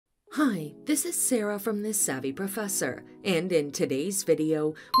Hi, this is Sarah from The Savvy Professor, and in today's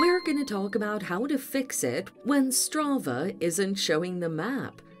video, we're going to talk about how to fix it when Strava isn't showing the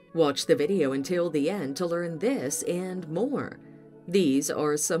map. Watch the video until the end to learn this and more. These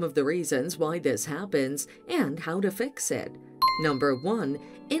are some of the reasons why this happens and how to fix it. Number 1.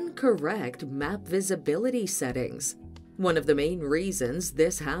 Incorrect map visibility settings. One of the main reasons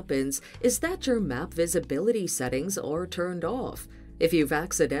this happens is that your map visibility settings are turned off. If you've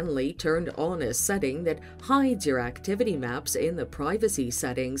accidentally turned on a setting that hides your activity maps in the privacy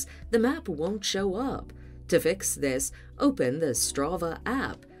settings, the map won't show up. To fix this, open the Strava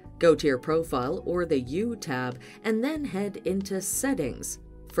app, go to your profile or the U tab, and then head into Settings.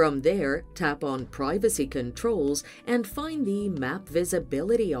 From there, tap on Privacy Controls and find the Map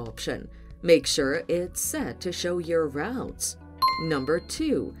Visibility option. Make sure it's set to show your routes. Number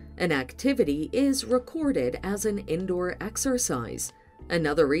 2. An activity is recorded as an indoor exercise.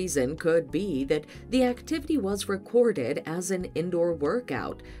 Another reason could be that the activity was recorded as an indoor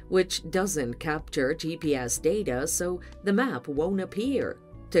workout, which doesn't capture GPS data, so the map won't appear.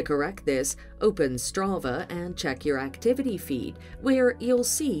 To correct this, open Strava and check your activity feed, where you'll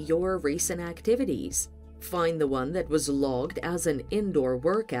see your recent activities. Find the one that was logged as an indoor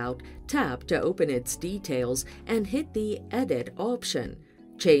workout, tap to open its details, and hit the Edit option.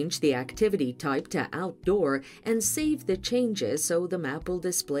 Change the activity type to outdoor and save the changes so the map will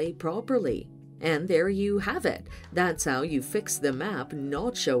display properly. And there you have it. That's how you fix the map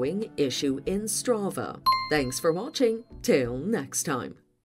not showing issue in Strava. Thanks for watching. Till next time.